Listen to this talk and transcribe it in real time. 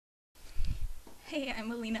Hey,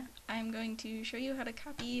 I'm Alina. I'm going to show you how to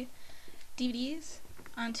copy DVDs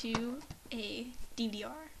onto a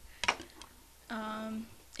dvdr.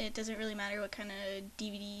 It doesn't really matter what kind of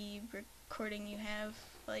DVD recording you have,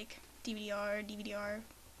 like dvdr,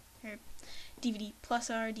 or DVD plus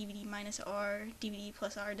R, DVD minus R, DVD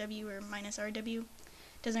plus RW, or minus RW.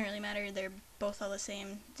 Doesn't really matter, they're both all the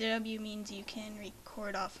same. W means you can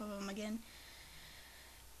record off of them again.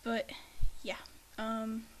 But yeah,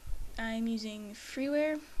 I'm using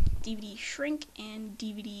freeware, DVD shrink, and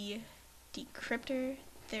DVD Decrypter.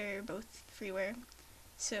 They're both freeware,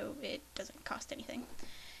 so it doesn't cost anything.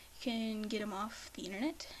 You can get them off the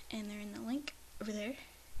internet, and they're in the link over there.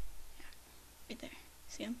 Yeah, right there.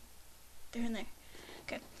 See them? They're in there.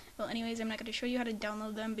 Okay. Well, anyways, I'm not going to show you how to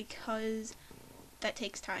download them because that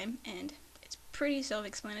takes time, and it's pretty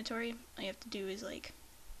self-explanatory. All you have to do is, like,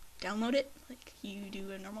 download it, like you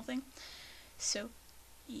do a normal thing. So,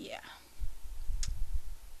 yeah.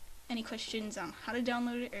 Any questions on how to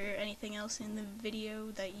download it or anything else in the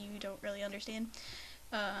video that you don't really understand,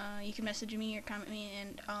 you can message me or comment me,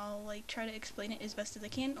 and I'll try to explain it as best as I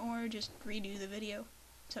can, or just redo the video.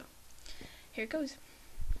 So, here it goes.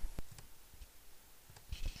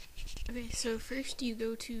 Okay, so first you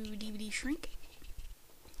go to DVD shrink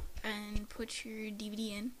and put your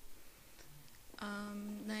DVD in.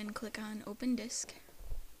 Then click on open disk.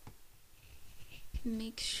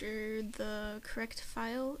 Make sure the correct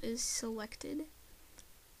file is selected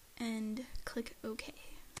and click OK.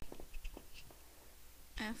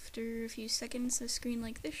 After a few seconds, a screen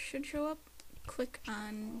like this should show up. Click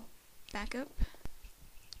on backup.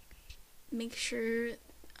 Make sure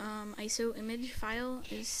ISO image file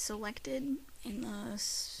is selected in the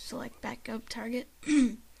select backup target.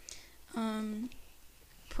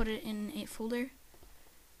 Put it in a folder.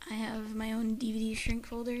 I have my own DVD shrink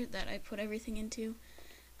folder that I put everything into.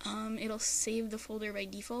 It'll save the folder by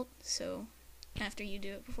default, so after you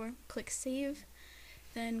do it before, click save,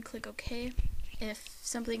 then click OK. If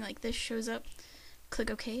something like this shows up, click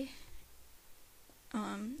OK.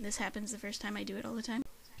 This happens the first time I do it all the time.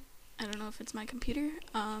 I don't know if it's my computer,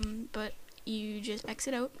 but you just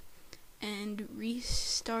exit out and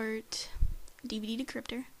restart DVD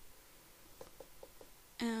Decrypter.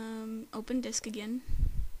 Open disk again.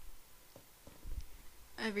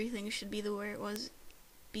 Everything should be where it was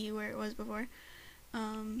before.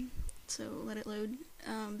 So let it load.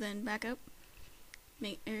 Then back up.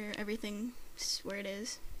 Make everything where it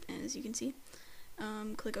is, as you can see.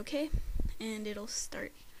 Click OK, and it'll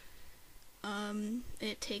start.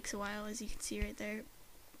 It takes a while, as you can see right there.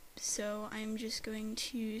 So I'm just going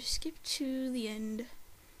to skip to the end.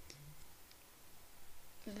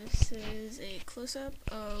 This is a close-up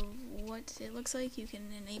of what it looks like. You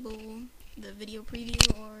can enable the video preview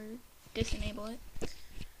or disenable it.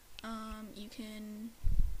 You can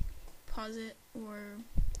pause it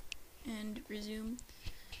and resume.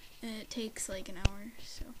 And it takes like an hour,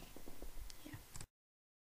 so yeah.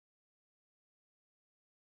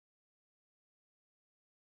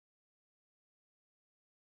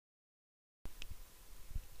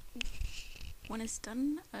 When it's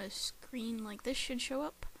done, a screen like this should show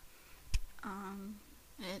up.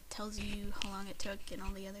 It tells you how long it took and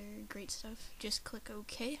all the other great stuff. Just click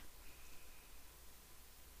OK.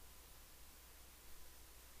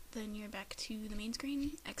 Then you're back to the main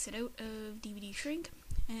screen. Exit out of DVD shrink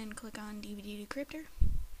and click on DVD Decrypter.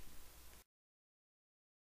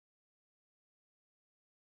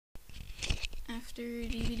 After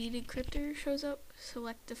DVD Decrypter shows up,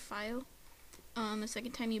 select the file. The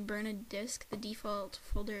second time you burn a disk, the default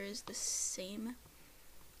folder is the same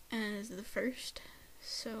as the first.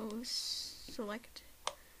 So select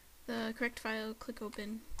the correct file, click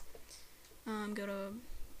open, go to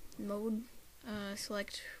mode,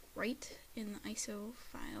 select write in the ISO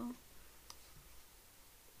file.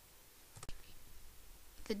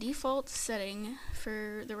 The default setting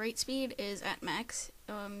for the write speed is at max.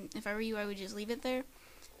 If I were you, I would just leave it there.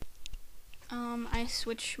 I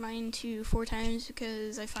switch mine to 4 times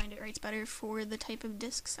because I find it writes better for the type of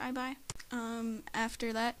discs I buy.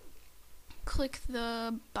 After that, click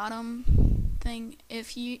the bottom thing.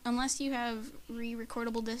 Unless you have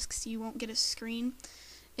re-recordable discs, you won't get a screen.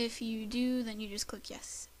 If you do, then you just click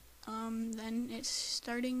yes. Then it's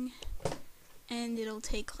starting, and it'll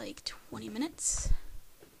take like 20 minutes.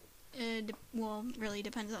 Well, really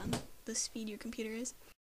depends on the speed your computer is.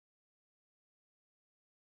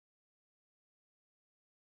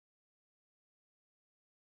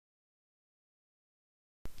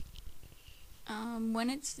 When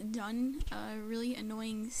it's done, a really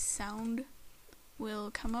annoying sound will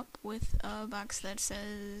come up with a box that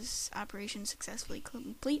says operation successfully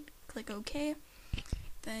complete. Click OK.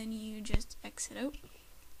 then you just exit out.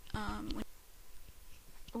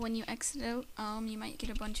 When you exit out, you might get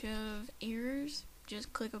a bunch of errors.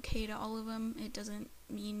 Just click OK to all of them. It doesn't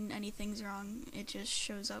mean anything's wrong. It just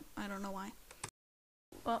shows up. I don't know why.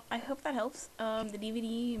 Well, I hope that helps. The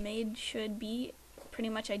DVD you made should be pretty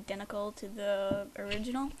much identical to the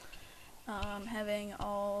original. Having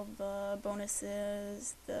all the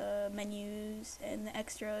bonuses, the menus, and the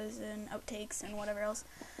extras, and outtakes, and whatever else.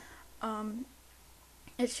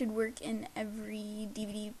 It should work in every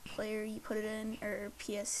DVD player you put it in, or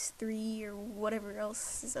PS3, or whatever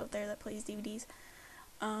else is out there that plays DVDs.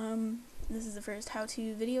 This is the first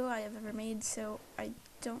how-to video I have ever made, so I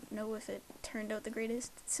don't know if it turned out the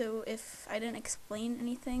greatest. So if I didn't explain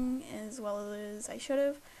anything as well as I should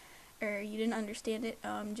have, or you didn't understand it,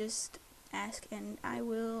 just ask and I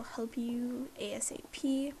will help you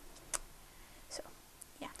ASAP. So,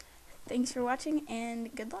 yeah. Thanks for watching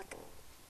and good luck.